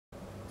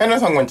はい、皆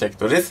さんこんにちは、キ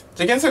トです。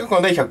受験数学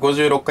の第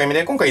156回目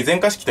で、今回全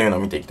化式というのを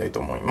見ていきたいと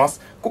思いま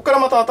す。ここから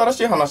また新し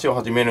い話を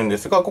始めるんで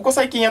すが、ここ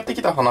最近やって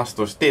きた話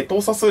として、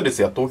等差数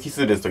列や等比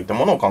数列といった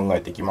ものを考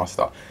えてきまし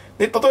た。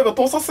で、例えば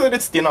等差数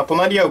列っていうのは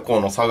隣り合う項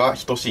の差が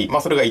等しい。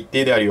それが一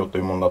定であるよと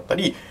いうものだった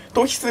り、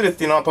等比数列っ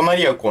ていうのは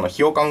隣り合う項の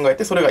比を考え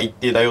て、それが一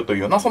定だよという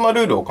ような、そんな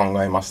ルールを考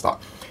えました。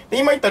で、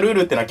今言ったルー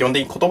ルっていうのは基本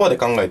的に言葉で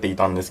考えてい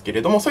たんですけ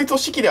れども、そいつを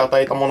式で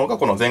与えたものが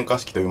この全化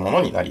式というも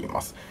のになり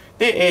ます。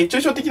で、抽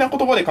象的な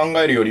言葉で考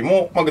えるより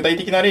も、具体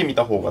的な例見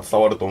た方が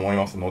伝わると思い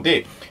ますの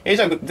で、じ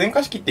ゃあ全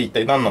化式って一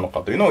体何なの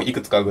かというのをい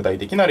くつか具体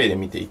的な例で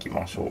見ていき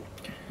ましょ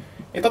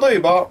う。例え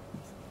ば、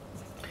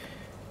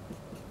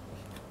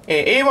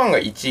a1 が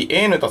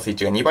1、an 足す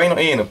1が2倍の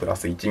an プラ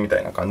ス1みた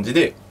いな感じ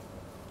で、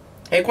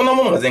こんな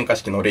ものが全化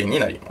式の例に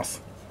なりま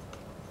す。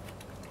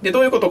で、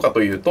どういうことか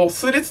というと、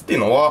数列っていう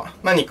のは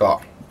何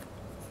か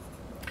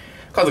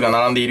数が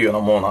並んでいるような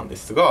ものなんで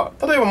すが、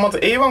例えばまず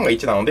A1 が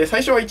1なので、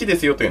最初は1で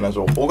すよというような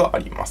情報があ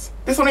ります。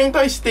で、それに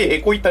対して、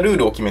こういったルー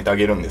ルを決めてあ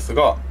げるんです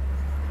が、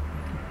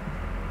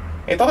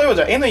例えば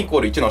じゃあ n イコー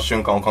ル1の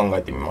瞬間を考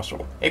えてみましょ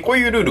う。こう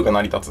いうルールが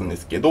成り立つんで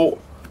すけど、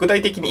具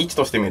体的に1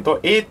としてみると、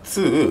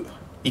A2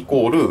 イ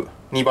コール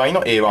2倍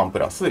の A1 プ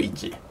ラス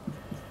1。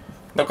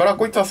だから、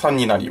こいつは3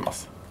になりま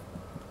す。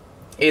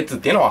A2 っ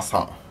ていうのは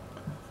3。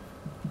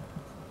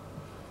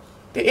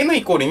で、n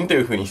イコール2とい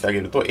う風にしてあげ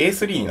ると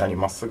A3 になり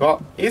ますが、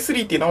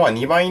A3 っていうのは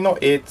2倍の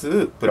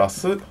A2 プラ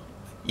ス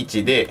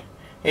1で、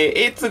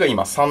A2 が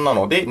今3な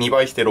ので2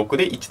倍して6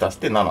で1足し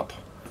て7と。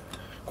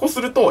こうす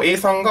ると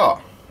A3 が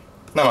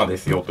7で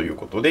すよという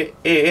ことで、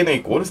n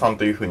イコール3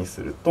という風に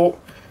すると、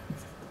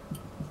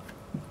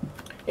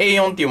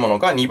A4 っていうもの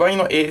が2倍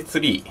の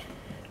A3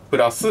 プ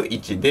ラス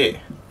1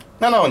で、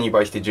7を2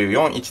倍して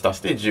14、1足し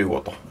て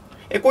15と。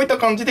こういった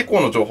感じで項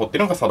の情報ってい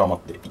うのが定まっ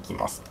ていき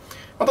ます。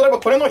例えば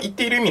これの言っ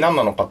ている意味何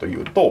なのかとい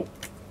うと、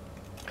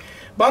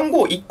番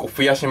号を1個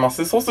増やしま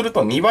す。そうする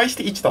と2倍し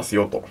て1足す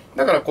よと。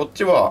だからこっ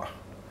ちは、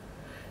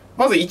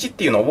まず1っ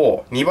ていうの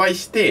を2倍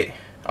して、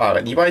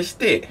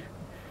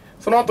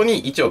その後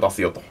に1を足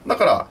すよと。だ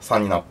から3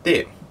になっ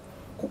て、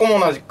ここも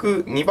同じ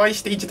く2倍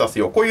して1足す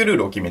よ。こういうルー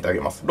ルを決めてあ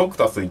げます。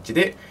6足す1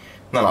で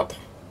7と。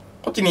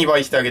こっち2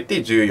倍してあげて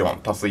14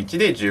足す1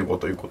で15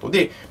ということ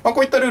で、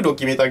こういったルールを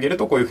決めてあげる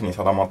とこういうふうに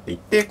定まっていっ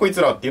て、こい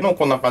つらっていうのを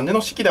こんな感じ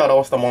の式で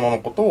表したものの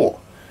ことを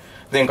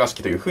全化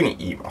式というふうに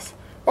言います。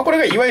これ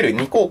がいわゆる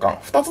二項間、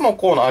2つの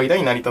項の間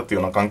に成り立つ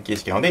ような関係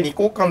式なので、二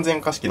項間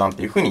全化式なん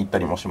ていうふうに言った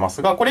りもしま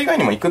すが、これ以外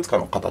にもいくつか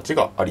の形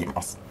があり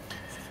ます。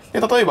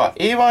で、例えば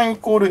A1 イ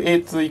コール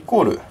A2 イ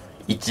コール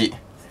1、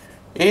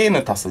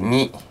AN 足す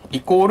2イ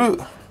コー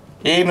ル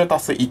AN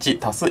足す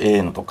1足す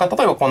AN とか、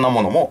例えばこんな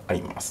ものもあ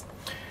ります。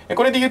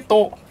これで言う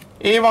と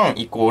A1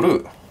 イコー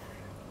ル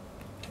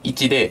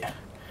1で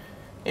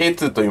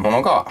A2 というも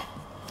のが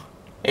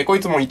こ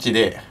いつも1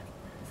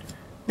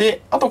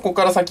で、あとここ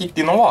から先って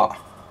いうのは、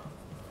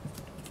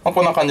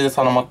こんな感じで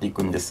定まってい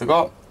くんです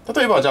が、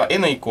例えばじゃあ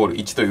n イコール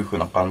1という風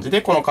な感じ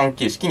でこの関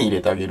係式に入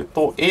れてあげる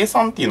と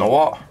A3 っていうの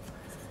は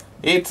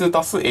A2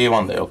 足す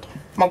A1 だよ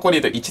と。こ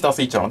れで言うと1足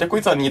す1なのでこ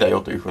いつは2だ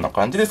よという風な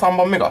感じで3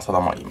番目が定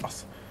まりま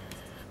す。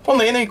今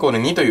度 n イコール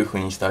2という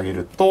風にしてあげ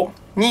ると、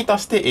2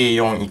足して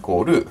A4 イコ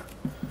ール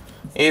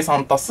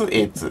A3 足す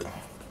A2。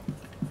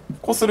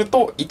こうする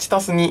と、1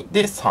足す2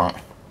で3。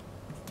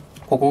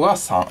ここが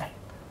3。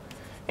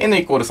n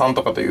イコール3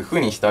とかという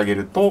風にしてあげ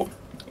ると、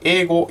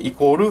A5 イ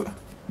コール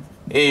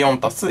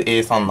A4 足す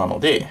A3 なの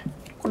で、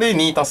これで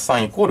2足す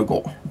3イコール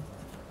5。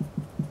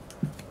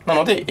な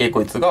ので、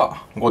こいつ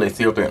が5で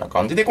すよというような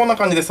感じで、こんな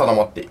感じで定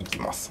まっていき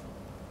ます。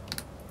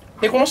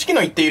で、この式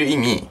の言っている意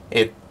味、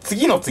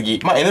次の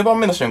次、n 番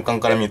目の瞬間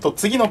から見ると、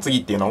次の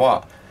次っていうの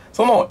は、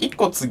その1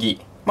個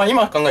次、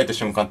今考えた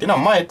瞬間っていうの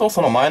は前と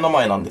その前の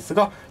前なんです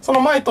が、その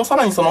前とさ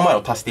らにその前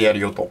を足してやる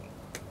よと。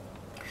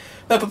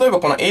だから例えば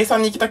この A3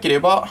 に行きたけれ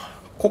ば、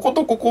ここ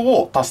とこ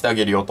こを足してあ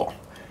げるよと。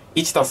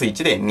1足す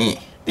1で2。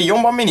で、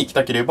4番目に行き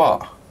たけれ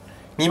ば、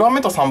2番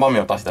目と3番目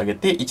を足してあげ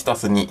て、1足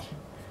す2。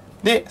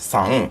で、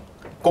3。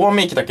5番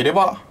目に行きたけれ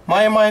ば、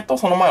前々と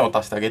その前を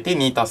足してあげて、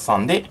2足す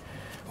3で、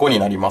5に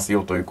なります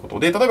よということ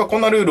で、例えばこ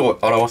んなルールを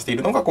表してい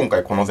るのが今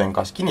回この全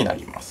化式にな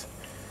ります。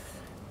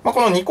こ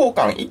の二項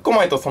間、1個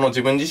前とその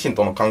自分自身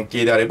との関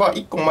係であれば、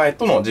1個前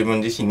との自分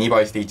自身2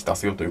倍して1足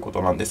すよというこ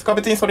となんですが、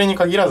別にそれに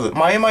限らず、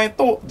前々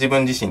と自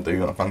分自身という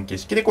ような関係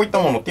式でこういった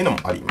ものっていうのも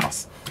ありま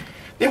す。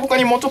で、他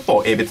にもうちょっ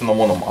と別の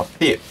ものもあっ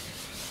て、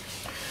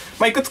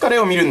いくつか例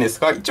を見るんです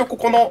が、一応こ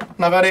この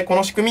流れ、こ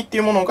の仕組みってい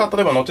うものが、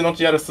例えば後々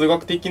やる数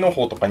学的の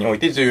方とかにおい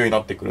て重要に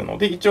なってくるの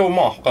で、一応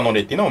他の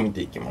例っていうのを見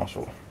ていきまし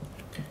ょう。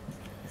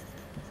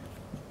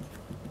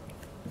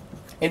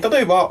例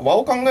えば和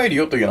を考える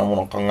よというようなも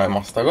のを考え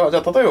ましたが、じ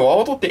ゃあ例えば和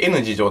を取って n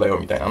次乗だよ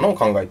みたいなのを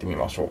考えてみ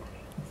ましょ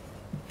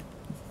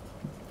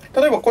う。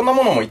例えばこんな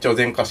ものも一応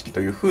全化式と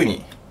いうふう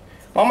に、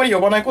あんまり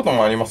呼ばないこと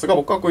もありますが、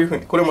僕はこういうふう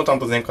に、これもちゃん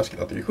と全化式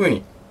だというふう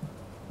に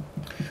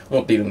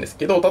思っているんです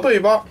けど、例え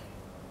ば、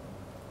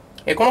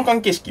この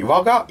関係式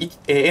和が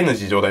n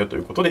次乗だよとい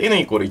うことで n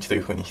イコール1とい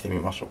うふうにしてみ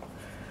ましょう。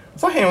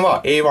左辺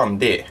は a1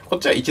 で、こっ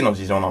ちは1の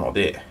次乗なの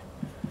で、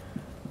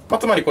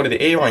つまりこれで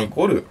A1 イ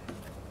コール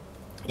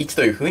1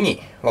というふう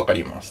に分か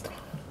りました。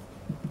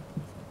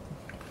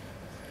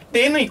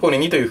で、n イコール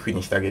2というふう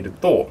にしてあげる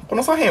と、こ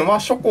の左辺は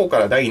初項か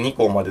ら第2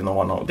項までの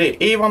和なので、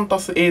A1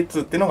 足す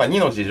A2 っていうのが2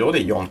の次乗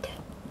で4と。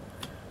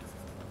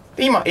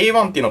で、今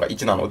A1 っていうのが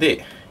1なの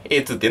で、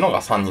A2 っていうの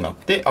が3になっ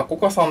て、こ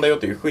こは3だよ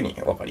というふうに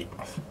分かり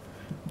ます。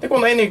で、こ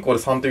の n イコール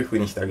3というふう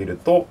にしてあげる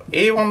と、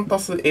A1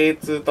 足す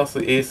A2 足す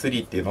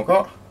A3 っていうの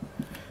が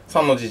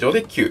3の次乗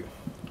で9。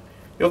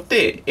よっ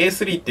て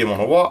A3 っていうも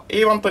のは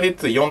A1 と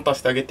A2、4足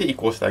してあげて移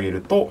行してあげ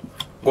ると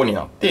5に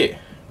なって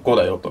5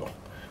だよと。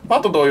あ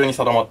と同様に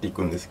定まってい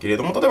くんですけれ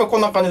ども、例えばこ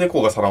んな感じで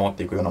項が定まっ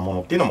ていくようなも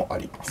のっていうのもあ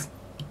ります。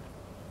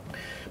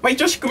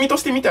一応仕組みと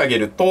して見てあげ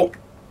ると、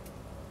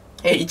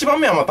1番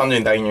目は単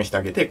純に代入して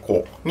あげて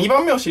こう。2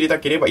番目を知りた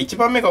ければ1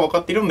番目が分か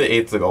っているので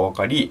A2 が分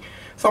かり、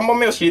3番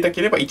目を知りた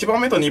ければ1番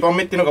目と2番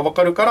目っていうのが分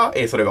かるか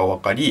ら、それが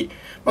分かり、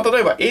例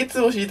えば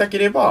A2 を知りたけ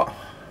れば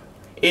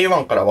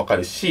A1 から分か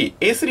るし、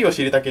A3 を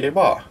知りたけれ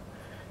ば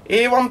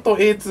A1 と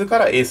A2 か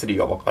ら A3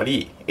 が分か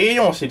り、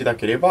A4 を知りた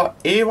ければ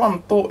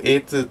A1 と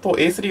A2 と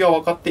A3 が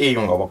分かって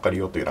A4 が分かる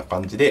よというような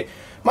感じで、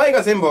前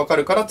が全部分か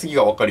るから次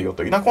が分かるよ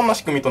というような、こんな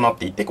仕組みとなっ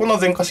ていて、こんな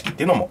全化式っ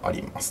ていうのもあ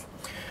ります。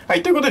は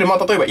い。ということで、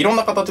例えばいろん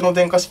な形の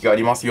全化式があ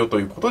りますよと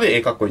いうこと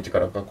で、括弧1か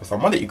ら括弧3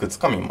までいくつ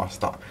か見まし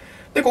た。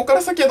で、ここか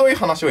ら先はどういう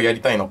話をや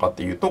りたいのかっ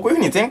ていうと、こういうふ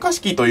うに全化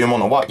式というも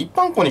のは一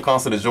般項に関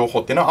する情報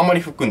っていうのはあま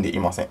り含んでい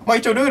ません。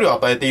一応ルールを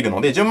与えている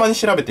ので、順番に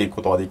調べていく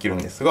ことはできるん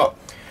ですが、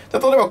じゃ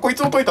あ例えばこい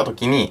つを解いたと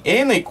きに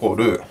an イコー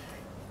ル、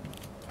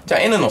じゃ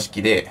あ n の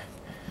式で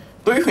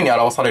どういうふうに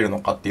表されるの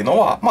かっていうの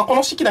は、こ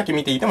の式だけ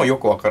見ていてもよ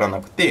くわから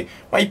なくて、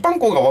一般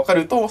項がわか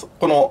ると、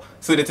この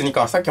数列に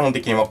関しては基本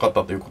的に分かっ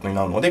たということに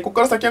なるので、ここ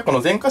から先はこ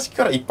の全化式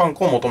から一般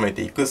項を求め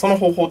ていく、その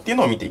方法っていう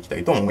のを見ていきた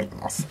いと思い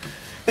ます。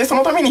で、そ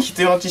のために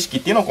必要な知識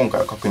っていうのを今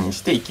回は確認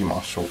していき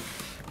ましょう。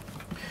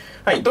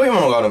はい、どういう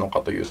ものがあるのか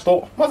という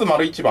と、まず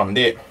丸1番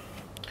で、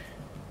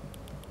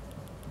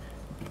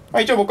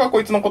一応僕は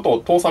こいつのことを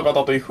等差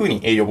型というふう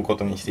に呼ぶこ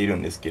とにしている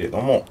んですけれど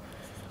も、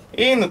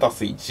an た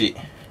す1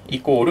イ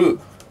コール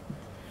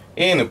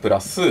an プラ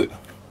ス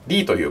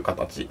d という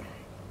形。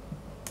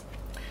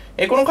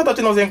この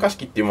形の全化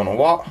式っていうもの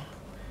は、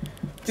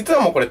実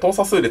はもうこれ等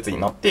差数列に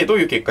なってどう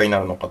いう結果にな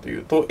るのかとい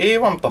うと、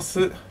a1 た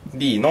す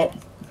d の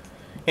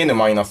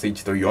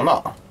n-1 というよう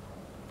な、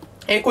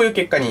こういう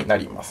結果にな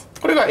ります。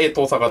これが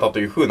等差型と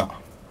いうふうな、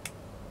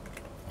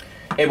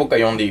僕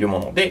が呼んでいるも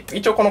ので、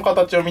一応この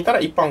形を見たら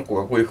一般項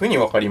がこういうふうに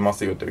分かりま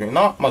すよというよう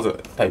な、まず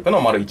タイプ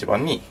の丸1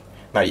番に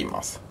なり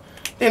ます。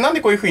で、なん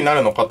でこういうふうにな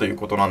るのかという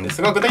ことなんで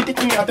すが、具体的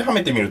に当ては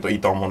めてみるといい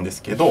と思うんで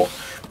すけど、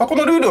こ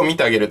のルールを見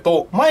てあげる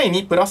と、前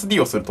にプラス d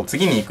をすると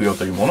次に行くよ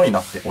というものに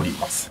なっており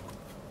ます。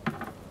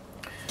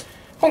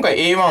今回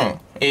A1、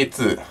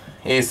A2、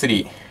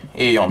A3、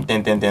A4、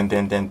点々点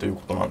々点という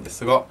ことなんで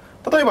すが、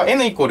例えば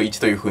n イコール1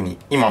というふうに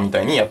今み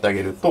たいにやってあ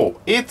げると、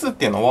A2 っ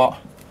ていうのは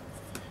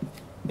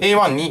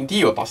A1 に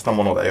d を足した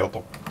ものだよ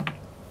と。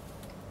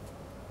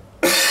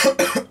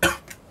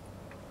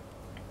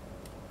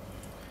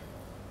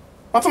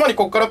つまり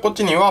ここからこっ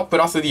ちにはプ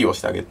ラス d を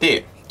してあげ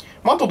て、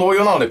あと同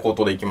様なので口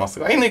頭でいきます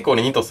が、n イコー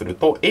ル2とする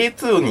と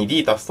A2 に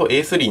d 足すと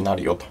A3 にな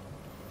るよと。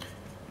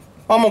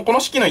もうこの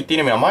式の言ってい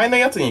る意味は前の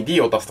やつに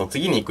d を足すと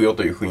次に行くよ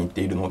というふうに言っ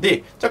ているの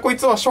で、じゃあこい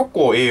つは初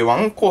項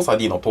A1 交差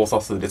d の等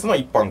差数列の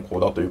一般項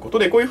だということ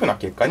で、こういうふうな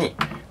結果に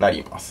な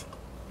ります。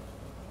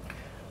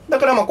だ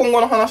から今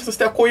後の話とし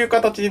てはこういう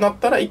形になっ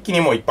たら一気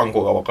にもう一般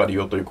項がわかる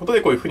よということ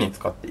で、こういうふうに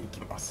使ってい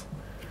きます。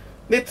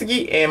で、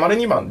次、丸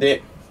2番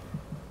で、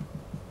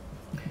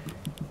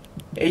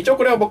一応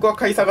これは僕は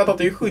解差型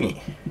というふうに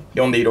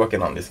呼んでいるわけ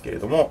なんですけれ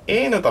ども、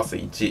an たす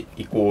1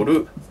イコー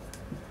ル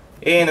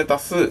an た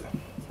す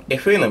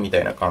fn みた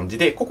いな感じ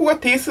で、ここが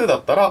定数だ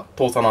ったら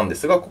等差なんで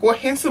すが、ここが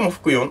変数も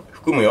含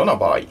むような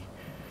場合。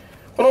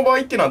この場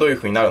合っていうのはどういう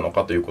ふうになるの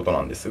かということ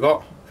なんです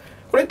が、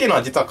これっていうの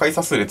は実は解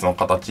差数列の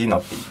形にな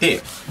ってい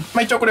て、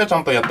一応これはちゃ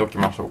んとやっておき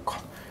ましょうか。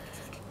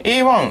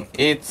A1、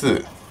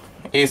A2、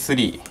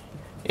A3、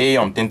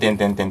A4、点々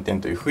点々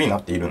点というふうにな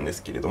っているんで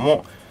すけれど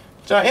も、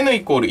じゃあ n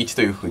イコール1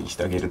というふうにし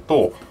てあげる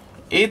と、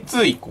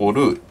A2 イコー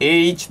ル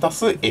A1 足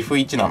す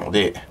F1 なの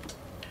で、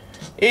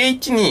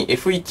A1 に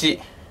F1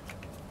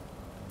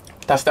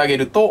 足してあげ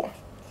ると、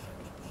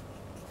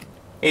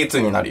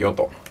A2 になるよ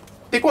と。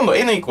で、今度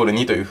n イコール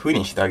2というふう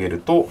にしてあげる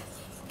と、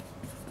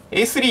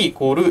A3 イ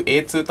コール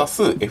A2 足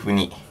す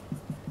F2。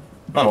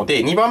なの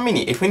で、2番目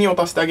に F2 を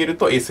足してあげる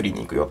と A3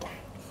 に行くよと。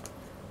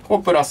ここ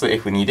プラス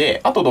F2 で、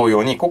あと同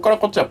様に、ここから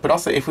こっちはプラ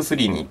ス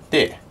F3 に行っ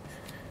て、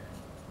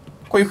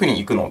こういうふうに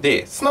行くの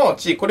で、すなわ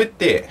ちこれっ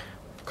て、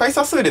解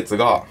差数列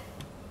が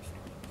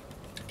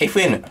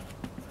Fn。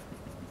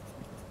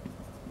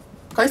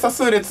解差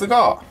数列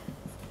が、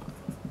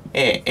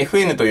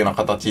Fn というような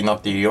形にな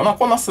っているような、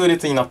こんな数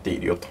列になってい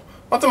るよと。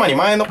つまり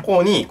前の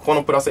項にこ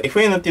のプラス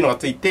Fn っていうのが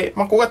ついて、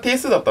ここが定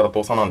数だったら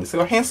等差なんです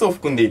が、変数を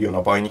含んでいるよう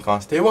な場合に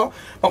関しては、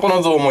こ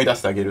の図を思い出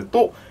してあげる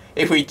と、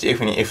F1、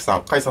F2、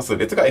F3、解差数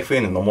列が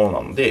Fn のもの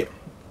なので、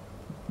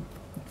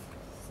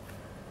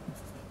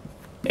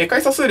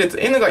解差数列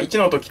n が1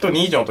の時と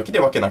2以上の時で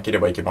分けなけれ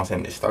ばいけませ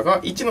んでした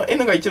が、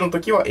n が1の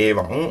時は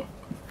A1 を、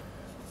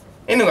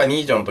n が2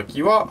以上の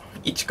時は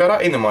1か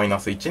ら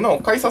n-1 の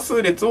解差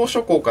数列を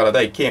初項から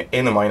第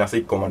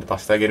n-1 項まで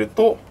足してあげる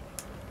と、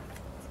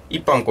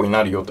一般項に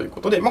なるよという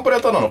ことで、これ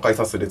はただの解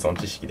差数列の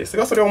知識です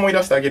が、それを思い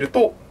出してあげる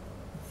と、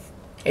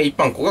一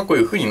般項がこう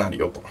いう風になる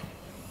よと。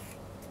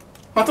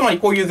つまり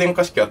こういう全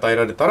化式を与え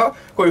られたら、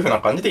こういう風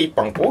な感じで一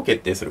般項を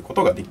決定するこ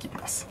とができ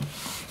ます。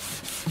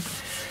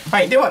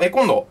はい。では、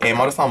今度、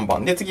丸3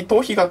番で、次、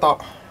等比型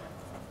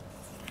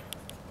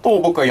と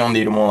僕が呼んで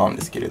いるものなん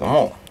ですけれど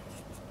も、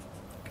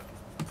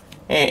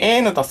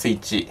an たす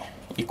1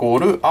イコー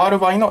ル r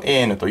倍の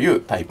an という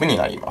タイプに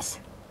なりま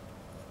す。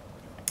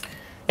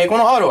こ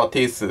の R は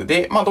定数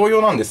で、同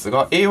様なんです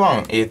が、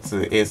A1、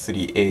A2、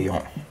A3、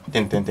A4、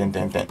点々点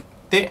々点。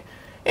で、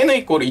N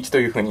イコール1と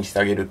いう風にして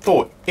あげる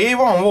と、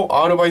A1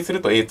 を R 倍す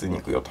ると A2 に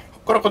行くよと。こ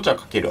こからこっちは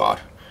かける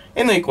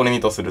R。N イコール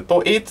2とする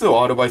と、A2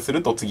 を R 倍す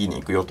ると次に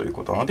行くよという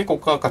ことなので、こ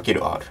こからかけ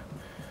る R。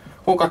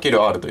こうかけ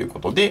る R というこ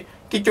とで、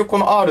結局こ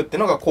の R ってい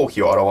うのが項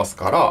比を表す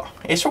から、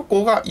初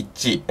項が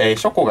1、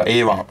初項が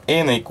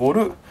A1、N イコー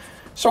ル、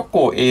初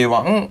項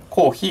A1、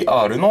項比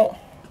R の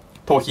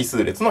等比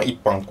数列の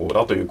一般項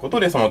だということ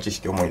で、その知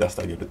識を思い出し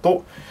てあげる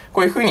と、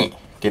こういうふうに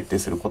決定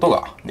すること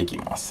ができ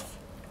ます。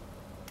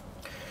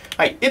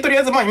はい。で、とり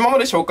あえず、今ま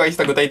で紹介し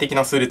た具体的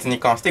な数列に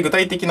関して、具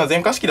体的な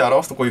全化式で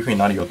表すとこういうふうに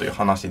なるよという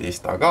話でし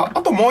たが、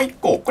あともう一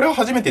個、これは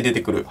初めて出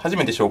てくる、初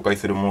めて紹介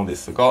するもので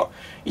すが、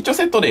一応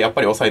セットでやっ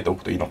ぱり押さえてお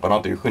くといいのか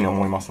なというふうに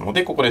思いますの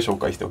で、ここで紹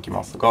介しておき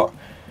ますが、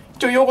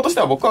一応用語とし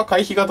ては僕は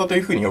回避型とい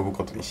うふうに呼ぶ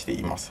ことにして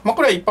います。こ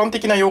れは一般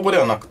的な用語で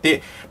はなく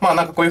て、なん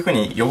かこういうふう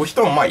に呼ぶ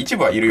人も一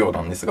部はいるよう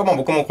なんですが、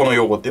僕もこの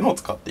用語っていうのを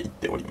使っていっ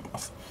ておりま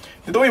す。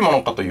で、どういうも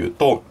のかという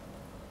と、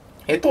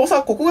当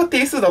差、ここが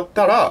定数だっ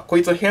たら、こ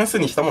いつを変数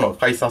にしたものが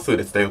解差数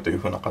列だよという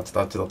ふうな形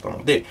だった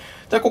ので、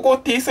じゃあここを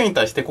定数に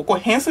対して、ここを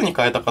変数に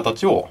変えた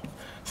形を、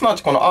すなわ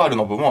ちこの R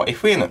の部分を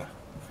Fn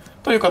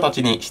という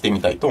形にして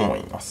みたいと思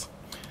います。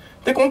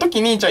で、この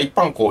時に、じゃあ一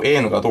般項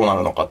An がどうな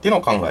るのかっていうの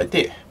を考え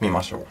てみ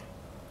ましょう。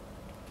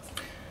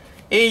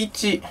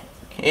A1、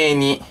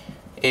A2、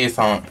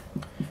A3、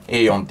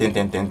A4、点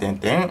々点々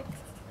点、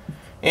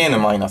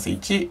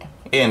An-1、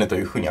An と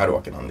いうふうにある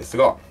わけなんです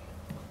が、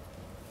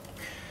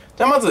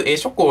じゃあまず、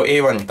初項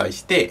A1 に対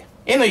して、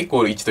N イコ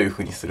ール1という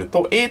ふうにする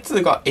と、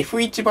A2 が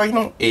F1 倍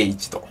の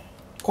A1 と。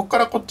ここか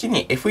らこっち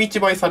に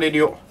F1 倍される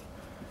よ。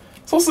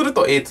そうする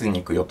と A2 に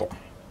行くよと。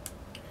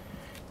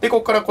で、こ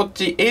こからこっ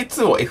ち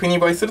A2 を F2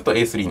 倍すると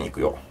A3 に行く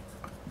よ。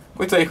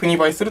こいつを F2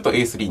 倍すると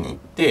A3 に行っ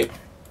て、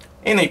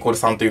N イコール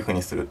3というふう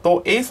にする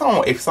と、A3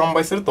 を F3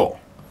 倍すると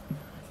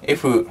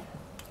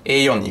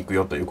A4 に行く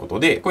よということ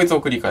で、こいつを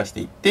繰り返して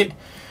いって、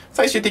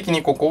最終的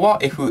にここは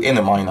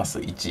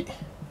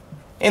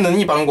Fn-1。N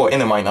に番号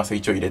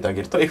N-1 を入れてあ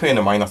げると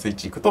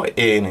Fn-1 いくと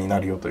AN にな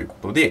るよというこ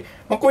とで、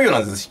こういうよう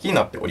な図式に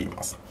なっており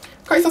ます。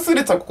解差数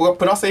列はここが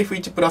プラス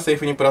F1 プラス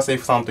F2 プラス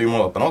F3 というも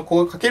のだったのが、こ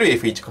こがかける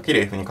F1 かけ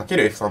る F2 かけ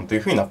る F3 とい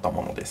うふうになった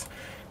ものです。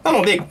な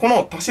ので、こ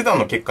の足し算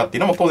の結果ってい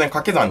うのも当然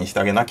掛け算にし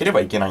てあげなけれ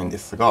ばいけないんで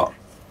すが、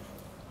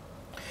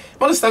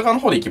まず下側の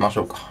方でいきまし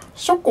ょうか。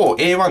初項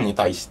A1 に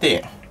対し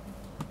て、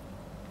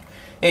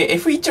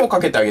F1 を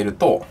かけてあげる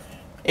と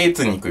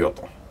A2 に行くよ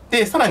と。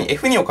で、さらに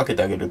F2 をかけ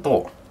てあげる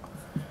と、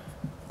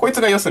こいつ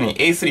が要するに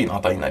A3 の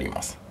値になり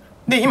ます。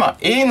で、今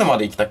AN ま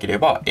で行きたけれ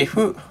ば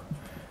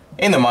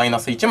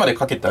Fn-1 まで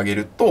かけてあげ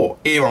ると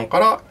A1 か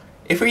ら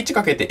F1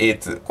 かけて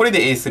A2。これで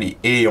A3、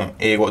A4、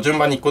A5。順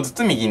番に1個ず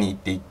つ右に行っ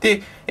ていっ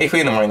て、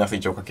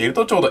Fn-1 をかける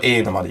とちょうど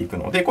AN まで行く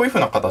ので、こういう風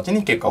な形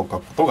に結果を書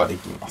くことがで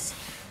きま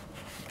す。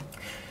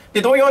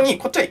で、同様に、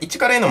こっちは1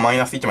から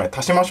n-1 まで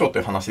足しましょうと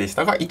いう話でし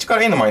たが、1か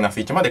ら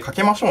n-1 までか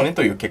けましょうね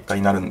という結果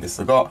になるんで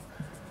すが、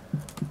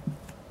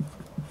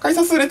解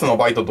差数列の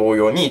場合と同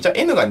様に、じゃあ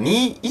n が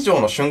2以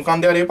上の瞬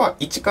間であれば、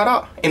1か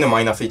ら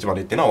n-1 ま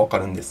でっていうのはわか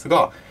るんです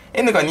が、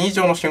n が2以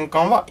上の瞬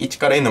間は1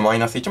から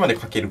n-1 まで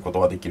かけること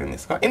ができるんで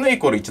すが、n イ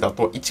コール1だ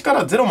と1か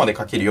ら0まで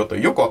かけるよとい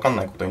うよくわかん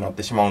ないことになっ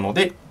てしまうの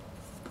で、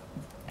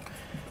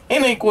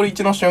n イコール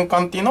1の瞬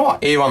間っていうのは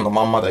A1 の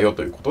まんまだよ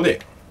ということ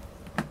で、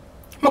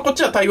こっ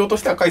ちは対応と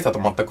しては解差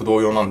と全く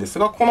同様なんです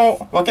が、こ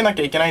の分けなき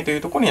ゃいけないとい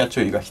うところには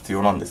注意が必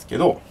要なんですけ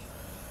ど、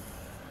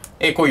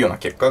こういうような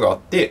結果があっ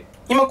て、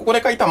今ここ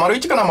で書いた丸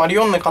1から丸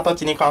4の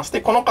形に関し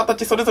て、この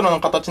形それぞれの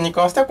形に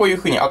関してはこういう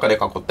ふうに赤で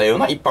囲ったよう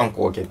な一般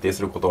項を決定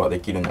することがで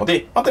きるの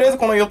で、とりあえず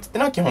この4つっていう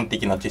のは基本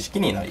的な知識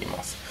になり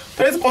ます。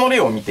とりあえずこの例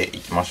を見てい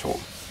きましょう。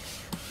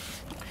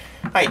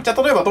はい。じゃ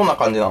あ例えばどんな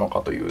感じなのか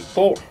という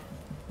と、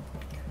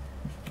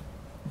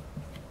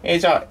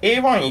じゃあ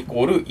A1 イ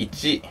コール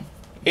1、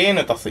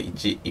an たす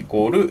1イ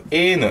コール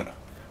an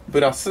プ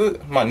ラス、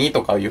2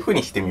とかいうふう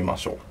にしてみま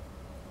しょう。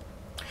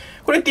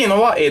これっていう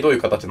のは、どうい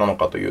う形なの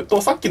かという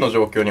と、さっきの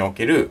状況にお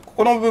ける、こ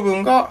この部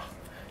分が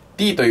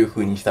d という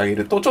風にしてあげ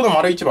ると、ちょうど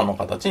丸1番の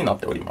形になっ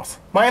ておりま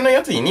す。前の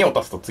やつに2を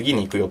足すと次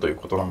に行くよという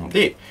ことなの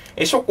で、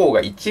初項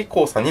が1、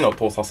交差2の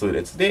等差数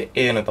列で、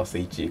an たす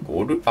1イコ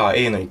ール、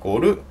an イコー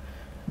ル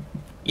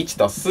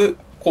1足す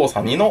交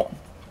差2の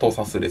等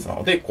差数列な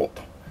ので、こう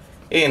と。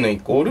n イ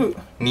コール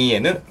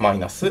 2n マイ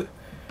ナス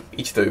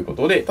1というこ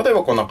とで、例え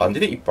ばこんな感じ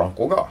で一般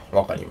項が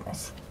わかりま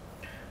す。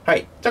は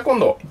い。じゃあ今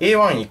度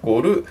a1 イコ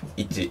ール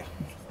1。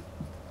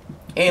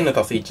an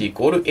足す1イ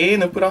コール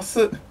an プラ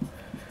ス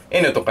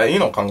n とかいう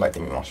のを考えて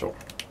みましょう。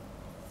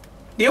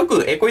で、よ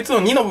く、こいつ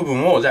の2の部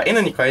分を、じゃあ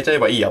n に変えちゃえ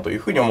ばいいやという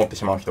ふうに思って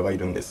しまう人がい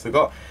るんです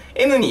が、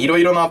n にいろ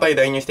いろな値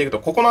代入していくと、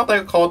ここの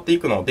値が変わってい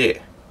くの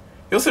で、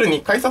要する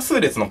に、解差数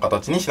列の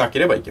形にしなけ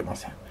ればいけま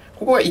せん。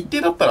ここが一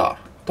定だったら、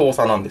等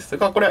差なんです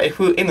が、これは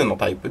fn の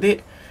タイプ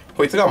で、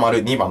こいつが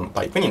丸2番の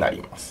タイプにな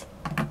ります。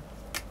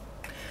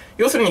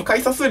要するに、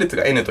解差数列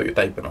が n という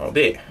タイプなの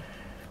で、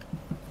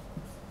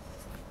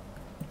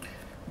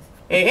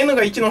n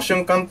が1の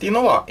瞬間っていう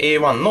のは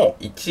a1 の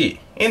1、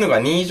n が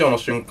2以上の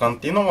瞬間っ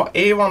ていうのは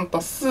a1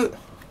 足す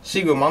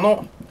シグマ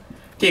の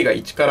k が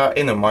1から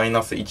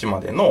n-1 ま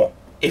での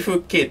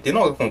fk っていう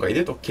のが今回で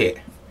言うと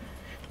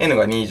k。n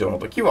が2以上の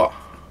時は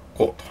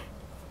こうと。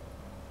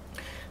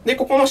で、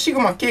ここのシグ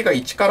マ k が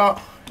1から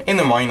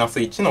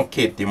n-1 の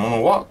k っていうも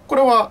のは、こ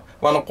れは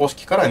和の公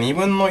式から2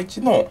分の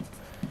1の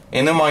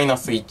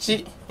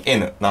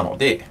n-1n なの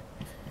で、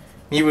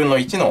2分の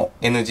1の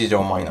n 次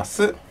乗マイナ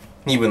ス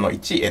2分の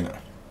 1n。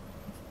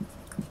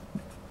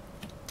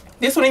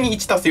で、それに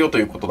1足すよと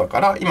いうことだ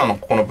から、今の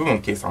ここの部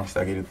分計算して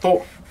あげる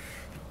と、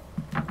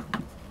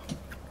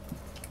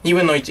2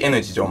分の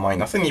 1n 次乗マイ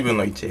ナス2分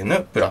の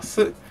 1n プラ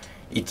ス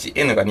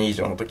 1n が2以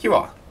上の時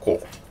は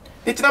こ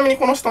う。で、ちなみに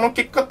この下の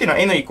結果っていうの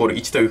は n イコール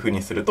1というふう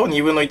にすると、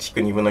2分の1引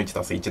く2分の1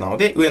足す1なの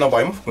で、上の場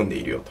合も含んで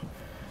いるよと。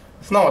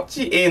すなわ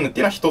ち、an っていう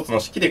のは一つの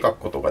式で書く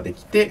ことがで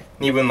きて、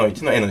2分の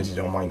1の n 次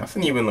乗マイナス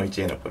2分の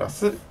 1n プラ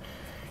ス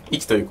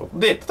1ということ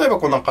で、例えば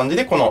こんな感じ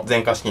でこの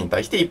全化式に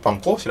対して一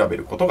般項を調べ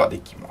ることがで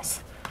きま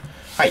す。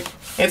はい。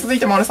続い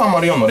て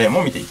 ③、③ の例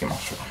も見ていきま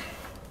しょ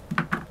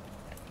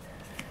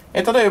う。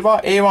例え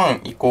ば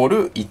a1 イコー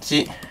ル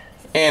1、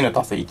an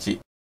足す1、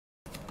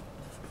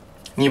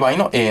2倍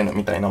の an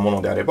みたいなも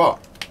のであれば、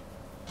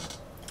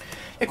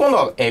今度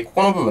はこ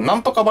この部分、な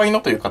んとか倍の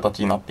という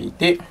形になってい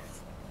て、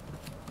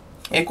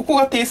ここ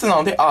が定数な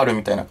ので r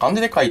みたいな感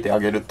じで書いてあ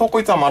げると、こ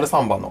いつは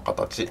③番の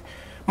形。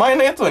前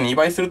のやつを2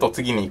倍すると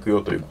次に行く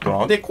よということな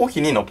ので、公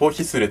比2の等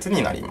比数列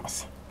になりま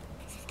す。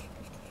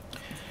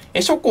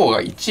初項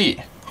が1、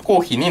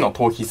公比2の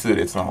等比数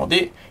列なの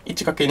で、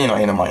1×2 の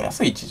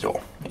n-1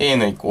 乗。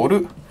an イコー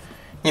ル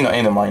2の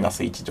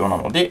n-1 乗な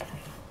ので、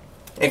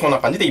こんな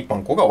感じで一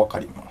般項がわか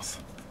りま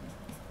す。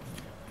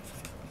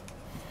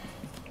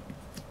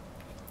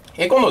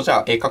今度じゃ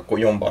あ、括弧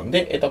4番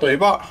で、例え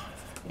ば、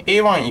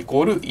a1 イ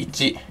コール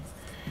1、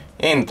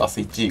n 足す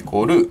1イ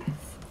コール、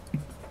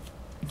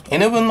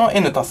n 分の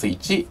n 足す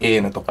1、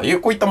an とかい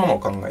う、こういったものを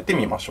考えて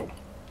みましょ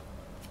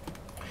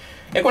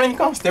う。これに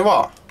関して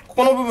は、こ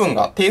この部分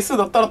が定数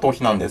だったら等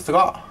比なんです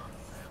が、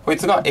こい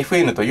つが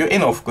fn という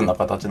n を含んだ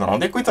形なの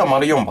で、こいつは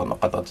③番の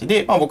形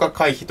で、僕は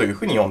回比という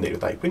ふうに呼んでいる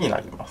タイプにな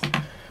ります。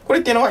これ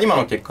っていうのは今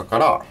の結果か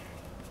ら、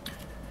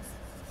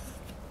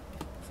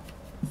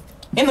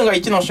n が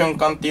1の瞬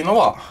間っていうの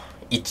は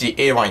1、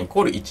a1 イ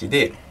コール1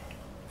で、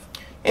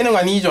n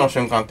が2以上の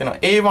瞬間っていうのは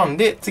a1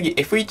 で次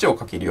f1 を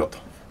かけるよと。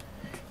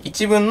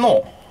1分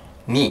の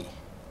2。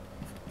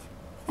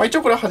一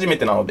応これは初め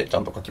てなのでちゃ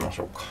んと書きまし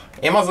ょうか。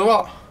まず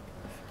は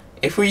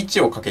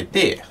f1 をかけ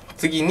て、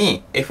次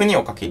に f2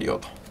 をかけるよ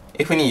と。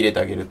f2 入れて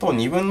あげると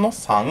2分の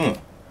3。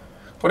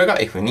これが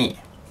f2。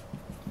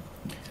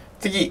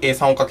次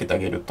 3をかけてあ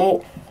げる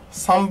と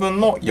3分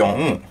の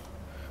4。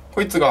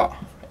こいつが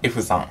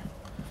f3。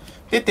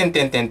で、点。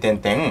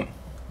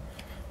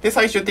で、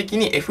最終的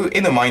に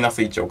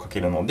fn-1 をかけ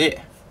るの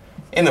で、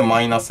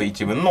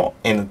n-1 分の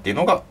n っていう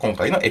のが今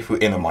回の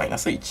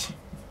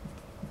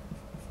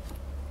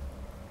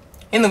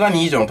fn-1。n が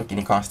2以上の時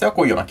に関しては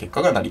こういうような結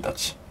果が成り立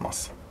ちま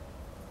す。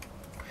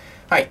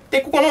はい。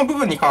で、ここの部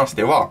分に関し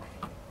ては、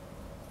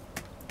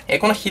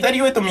この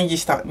左上と右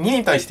下、2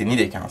に対して2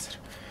でキャンセル。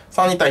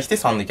3に対して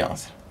3でキャン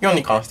セル。4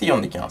に関して4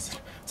でキャンセ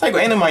ル。最後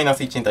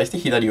n-1 に対して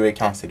左上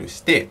キャンセル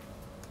して、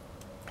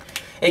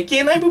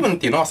消えない部分っ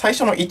ていうのは最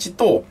初の1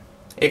と、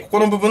ここ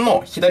の部分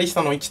の左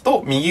下の1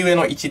と右上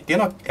の1っていう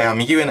のは、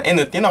右上の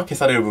n っていうのは消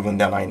される部分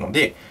ではないの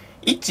で、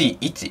1、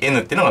1、n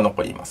っていうのが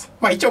残ります。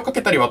1をか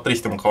けたり割ったり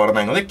しても変わら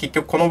ないので、結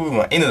局この部分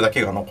は n だ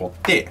けが残っ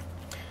て、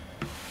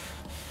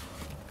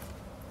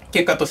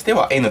結果として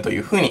は n とい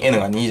うふうに n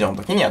が2以上の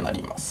時にはな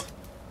ります。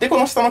で、こ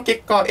の下の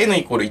結果、n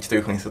イコール1とい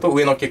うふうにすると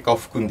上の結果を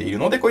含んでいる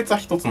ので、こいつは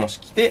一つの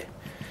式で、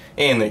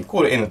n イコ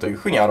ール n という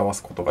ふうに表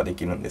すことがで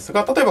きるんです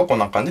が、例えばこん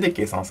な感じで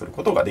計算する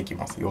ことができ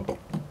ますよと。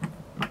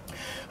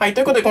はい。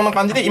ということで、こんな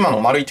感じで今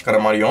の①から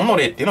④の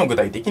例っていうのを具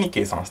体的に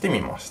計算してみ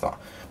ました。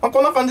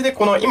こんな感じで、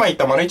この今言っ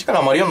た①か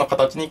ら④の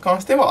形に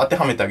関しては当て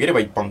はめてあげれば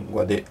一般語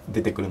が出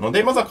てくるの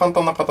で、まずは簡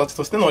単な形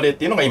としての例っ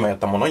ていうのが今やっ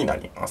たものにな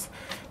ります。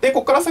で、こ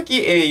こから先、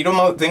いろん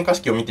な全化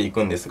式を見てい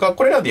くんですが、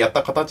これらでやっ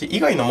た形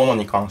以外のもの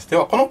に関して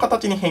は、この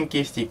形に変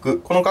形していく、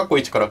この括弧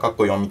1から括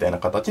弧4みたいな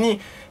形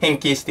に変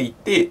形していっ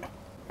て、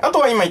あと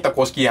は今言った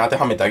公式に当て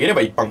はめてあげれば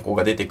一般項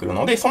が出てくる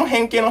ので、その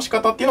変形の仕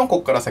方っていうのをこ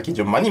こから先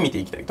順番に見て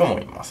いきたいと思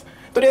います。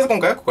とりあえず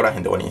今回はここら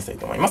辺で終わりにしたい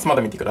と思います。ま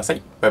た見てくださ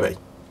い。バイバイ。